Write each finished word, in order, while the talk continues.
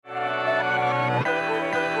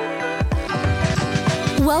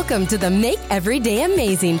Welcome to the Make Every Day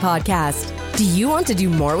Amazing podcast. Do you want to do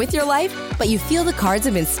more with your life, but you feel the cards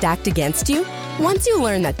have been stacked against you? Once you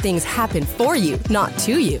learn that things happen for you, not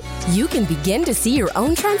to you, you can begin to see your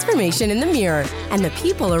own transformation in the mirror, and the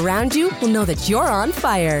people around you will know that you're on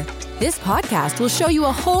fire. This podcast will show you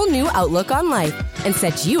a whole new outlook on life and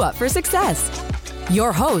set you up for success.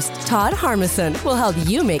 Your host, Todd Harmison, will help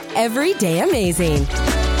you make every day amazing.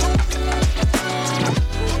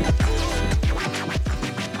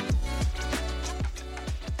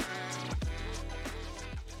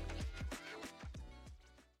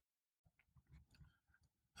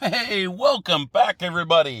 Hey, welcome back,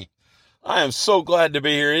 everybody. I am so glad to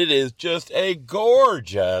be here. It is just a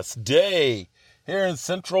gorgeous day here in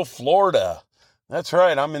Central Florida. That's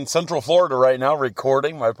right. I'm in Central Florida right now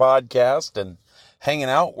recording my podcast and hanging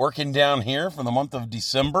out, working down here for the month of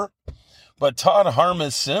December. But Todd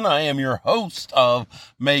Harmison, I am your host of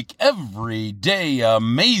Make Every Day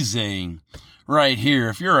Amazing right here.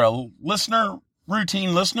 If you're a listener,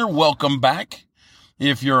 routine listener, welcome back.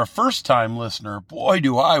 If you're a first-time listener, boy,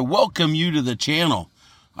 do I welcome you to the channel.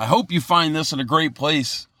 I hope you find this in a great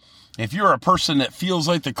place. If you're a person that feels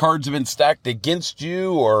like the cards have been stacked against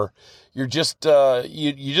you, or you're just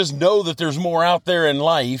you just know that there's more out there in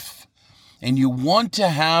life, and you want to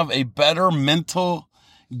have a better mental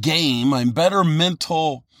game, a better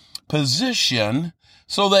mental position,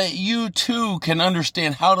 so that you too can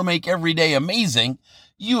understand how to make every day amazing,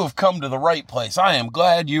 you have come to the right place. I am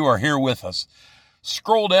glad you are here with us.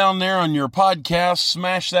 Scroll down there on your podcast,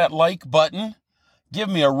 smash that like button, give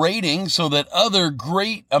me a rating so that other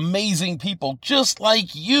great, amazing people just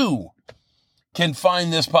like you can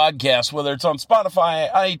find this podcast, whether it's on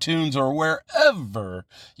Spotify, iTunes, or wherever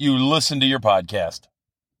you listen to your podcast.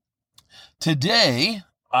 Today,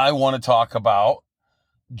 I want to talk about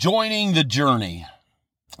joining the journey.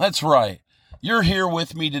 That's right. You're here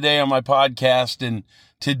with me today on my podcast, and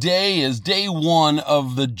today is day one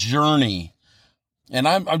of the journey. And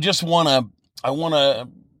I want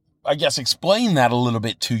to, explain that a little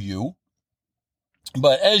bit to you.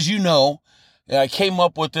 But as you know, I came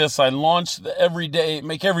up with this. I launched the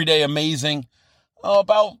Make Every Day Amazing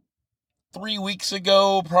about 3 weeks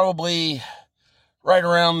ago, probably right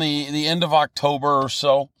around the end of October or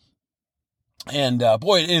so. And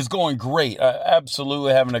boy, it is going great.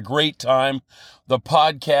 Absolutely having a great time. The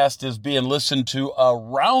podcast is being listened to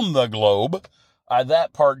around the globe.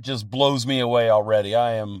 That part just blows me away already.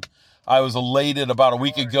 I was elated about a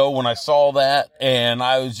week ago when I saw that, and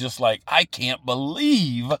I was just like, I can't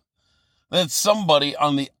believe that somebody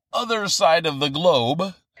on the other side of the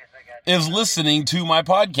globe is listening to my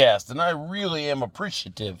podcast, and I really am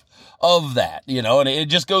appreciative of that, and it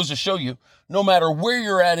just goes to show you, no matter where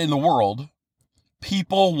you're at in the world,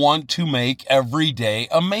 people want to make every day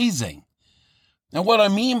amazing. And what I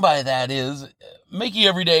mean by that is making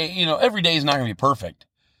every day, every day is not going to be perfect.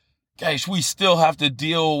 Guys, we still have to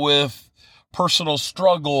deal with personal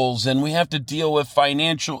struggles, and we have to deal with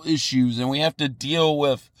financial issues, and we have to deal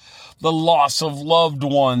with the loss of loved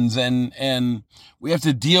ones, and we have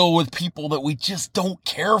to deal with people that we just don't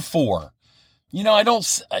care for.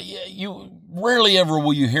 You rarely ever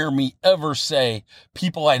will you hear me ever say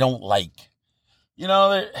people I don't like.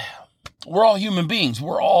 We're all human beings.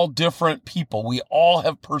 We're all different people. We all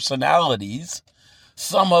have personalities.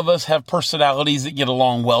 Some of us have personalities that get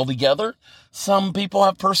along well together. Some people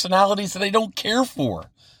have personalities that they don't care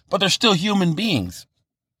for, but they're still human beings.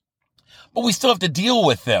 But we still have to deal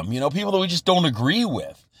with them, people that we just don't agree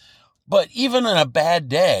with. But even in a bad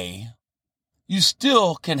day, you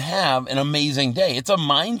still can have an amazing day. It's a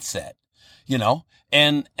mindset,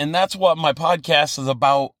 and that's what my podcast is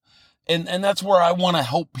about. And that's where I want to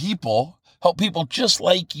help people just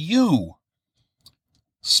like you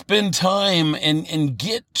spend time and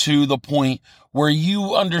get to the point where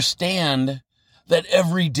you understand that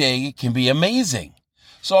every day can be amazing.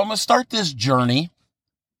 So I'm going to start this journey.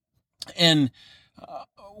 And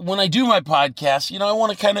when I do my podcast, I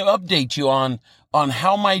want to kind of update you on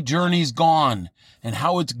how my journey's gone and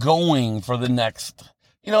how it's going for the next,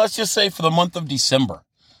 let's just say for the month of December.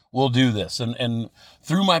 We'll do this. And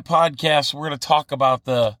through my podcast, we're going to talk about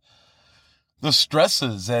the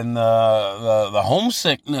stresses and the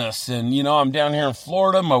homesickness. And, I'm down here in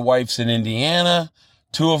Florida. My wife's in Indiana.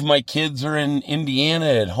 2 of my kids are in Indiana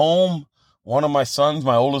at home. One of my sons,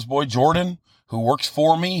 my oldest boy, Jordan, who works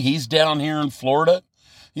for me, he's down here in Florida.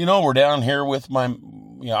 We're down here with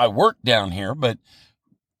I work down here, but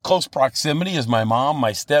close proximity is my mom,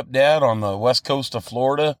 my stepdad on the west coast of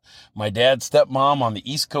Florida, my dad's stepmom on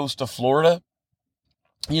the east coast of Florida.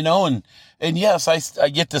 And yes, I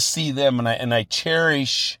get to see them, and I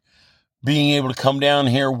cherish being able to come down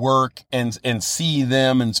here, work and see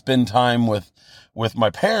them and spend time with my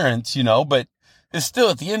parents, but it's still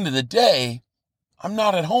at the end of the day, I'm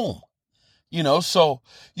not at home, so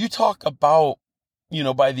you talk about,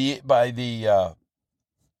 by the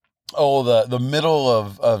middle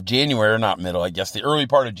of January, or not middle, I guess the early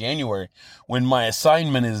part of January, when my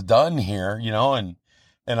assignment is done here,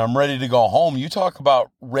 and I'm ready to go home. You talk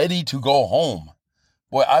about ready to go home.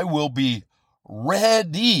 Boy, I will be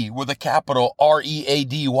ready with a capital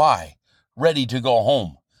READY, ready to go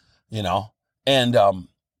home,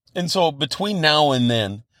 and so between now and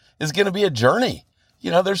then is going to be a journey.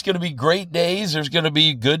 There's going to be great days. There's going to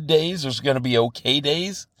be good days. There's going to be okay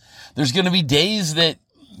days. There's going to be days that,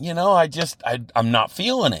 I'm not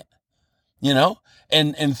feeling it,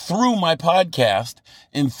 and through my podcast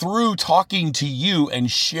and through talking to you and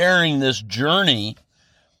sharing this journey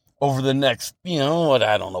over the next,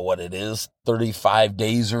 I don't know what it is, 35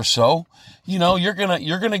 days or so, you're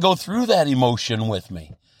going to go through that emotion with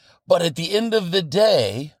me. But at the end of the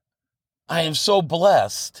day, I am so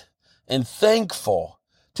blessed and thankful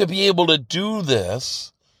to be able to do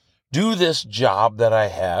this job that I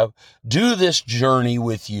have, do this journey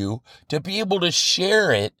with you, to be able to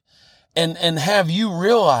share it and have you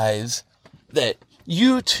realize that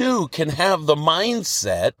you too can have the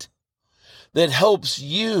mindset that helps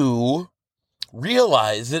you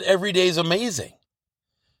realize that every day is amazing.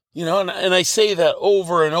 And I say that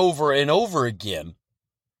over and over and over again,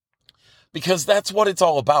 because that's what it's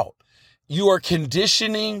all about. You are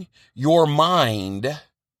conditioning your mind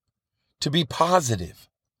to be positive.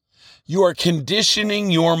 You are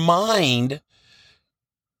conditioning your mind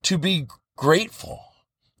to be grateful.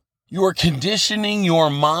 You are conditioning your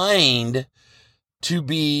mind to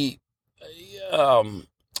be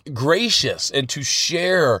gracious and to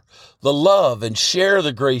share the love and share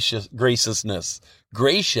the graciousness.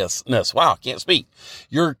 Wow, can't speak.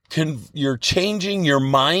 You're changing your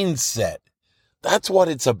mindset. That's what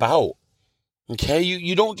it's about. Okay,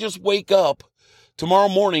 you don't just wake up tomorrow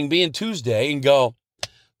morning being Tuesday and go,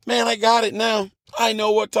 man, I got it now. I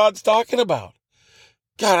know what Todd's talking about.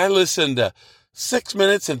 God, I listened to 6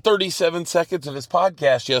 minutes and 37 seconds of his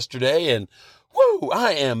podcast yesterday and whoo,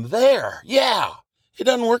 I am there. Yeah, it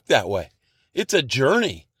doesn't work that way. It's a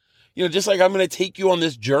journey. Just like I'm going to take you on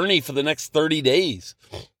this journey for the next 30 days.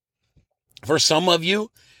 For some of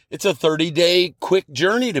you, it's a 30-day quick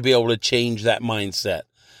journey to be able to change that mindset.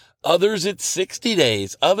 Others, it's 60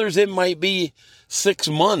 days. Others, it might be 6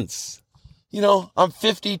 months. I'm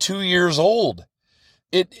 52 years old.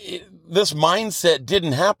 This mindset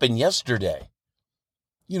didn't happen yesterday.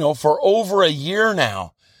 For over a year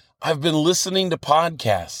now, I've been listening to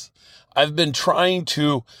podcasts. I've been trying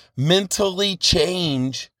to mentally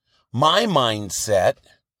change my mindset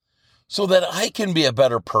so that I can be a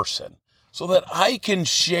better person, so that I can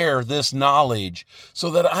share this knowledge,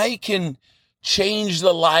 so that I can change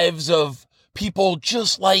the lives of people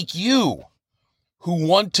just like you who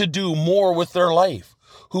want to do more with their life,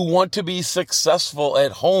 who want to be successful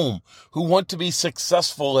at home, who want to be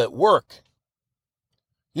successful at work.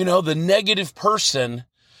 The negative person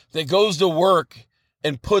that goes to work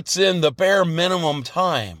and puts in the bare minimum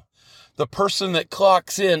time, the person that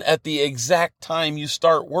clocks in at the exact time you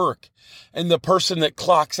start work, and the person that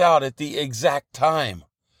clocks out at the exact time.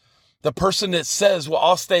 The person that says, well,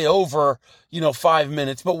 I'll stay over, 5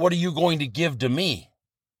 minutes, but what are you going to give to me?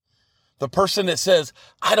 The person that says,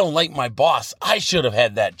 I don't like my boss. I should have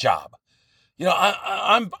had that job.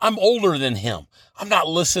 I'm older than him. I'm not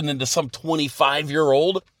listening to some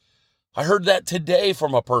 25-year-old. I heard that today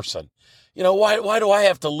from a person. Why do I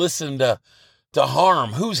have to listen to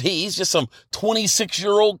Harm? Who's he? He's just some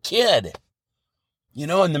 26-year-old kid.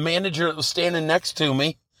 And the manager that was standing next to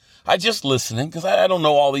me, I just listening because I don't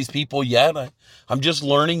know all these people yet. I'm just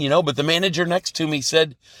learning, but the manager next to me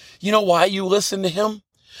said, you know why you listen to him?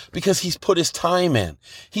 Because he's put his time in.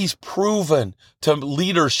 He's proven to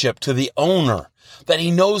leadership, to the owner, that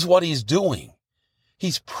he knows what he's doing.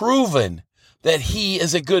 He's proven that he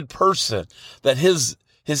is a good person, that his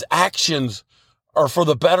actions are for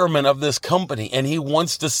the betterment of this company, and he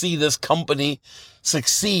wants to see this company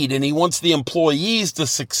succeed, and he wants the employees to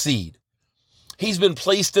succeed. He's been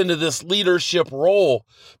placed into this leadership role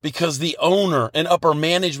because the owner and upper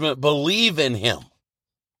management believe in him.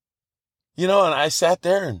 And I sat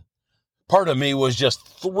there and part of me was just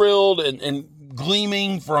thrilled and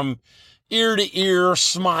gleaming from ear to ear,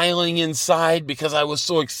 smiling inside because I was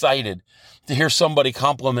so excited to hear somebody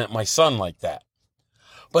compliment my son like that.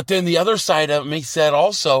 But then the other side of me said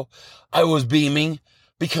also, I was beaming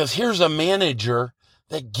because here's a manager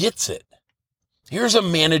that gets it. Here's a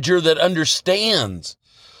manager that understands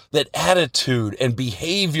that attitude and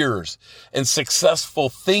behaviors and successful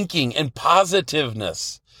thinking and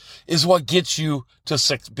positiveness is what gets you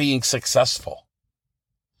to being successful.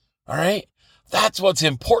 All right? That's what's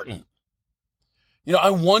important. I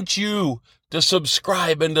want you to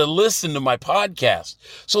subscribe and to listen to my podcast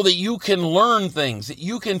so that you can learn things that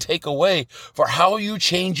you can take away for how you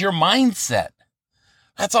change your mindset.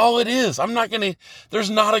 That's all it is. There's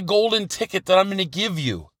not a golden ticket that I'm going to give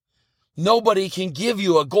you. Nobody can give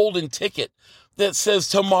you a golden ticket that says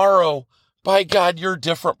tomorrow, by God, you're a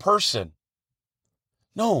different person.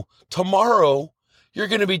 No, tomorrow you're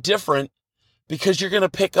going to be different because you're going to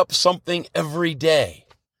pick up something every day.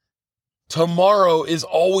 Tomorrow is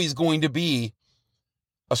always going to be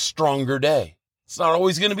a stronger day. It's not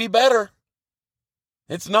always going to be better.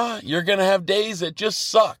 It's not. You're going to have days that just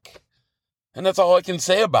suck. And that's all I can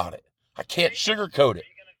say about it. I can't sugarcoat it.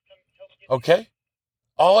 Okay?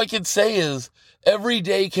 All I can say is every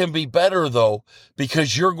day can be better, though,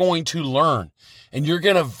 because you're going to learn and you're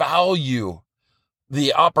going to value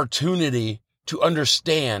the opportunity to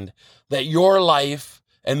understand that your life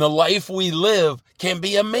and the life we live can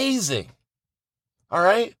be amazing. All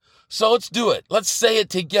right? So let's do it. Let's say it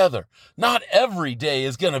together. Not every day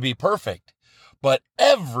is going to be perfect, but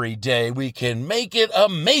every day we can make it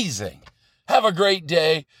amazing. Have a great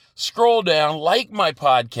day. Scroll down, like my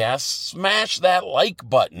podcast, smash that like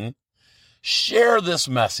button, share this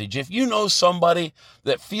message. If you know somebody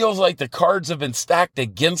that feels like the cards have been stacked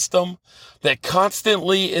against them, that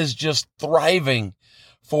constantly is just thriving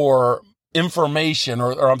for information,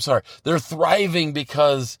 they're thriving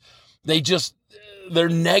because they're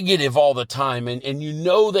negative all the time, and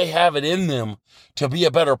they have it in them to be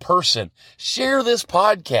a better person. Share this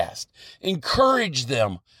podcast. Encourage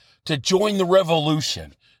them to join the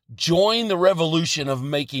revolution. Join the revolution of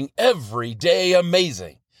making every day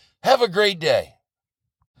amazing. Have a great day.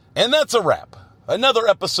 And that's a wrap. Another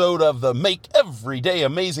episode of the Make Every Day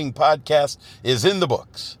Amazing podcast is in the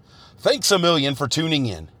books. Thanks a million for tuning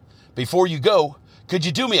in. Before you go, could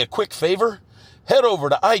you do me a quick favor? Head over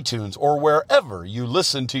to iTunes or wherever you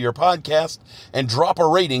listen to your podcast and drop a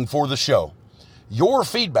rating for the show. Your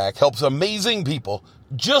feedback helps amazing people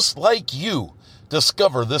just like you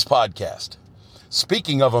discover this podcast.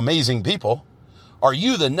 Speaking of amazing people, are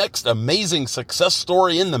you the next amazing success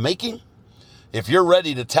story in the making? If you're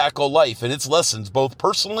ready to tackle life and its lessons both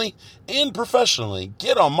personally and professionally,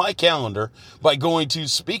 get on my calendar by going to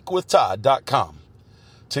speakwithtodd.com.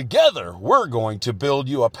 Together, we're going to build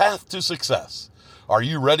you a path to success. Are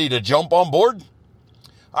you ready to jump on board?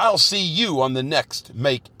 I'll see you on the next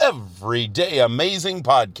Make Every Day Amazing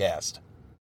podcast.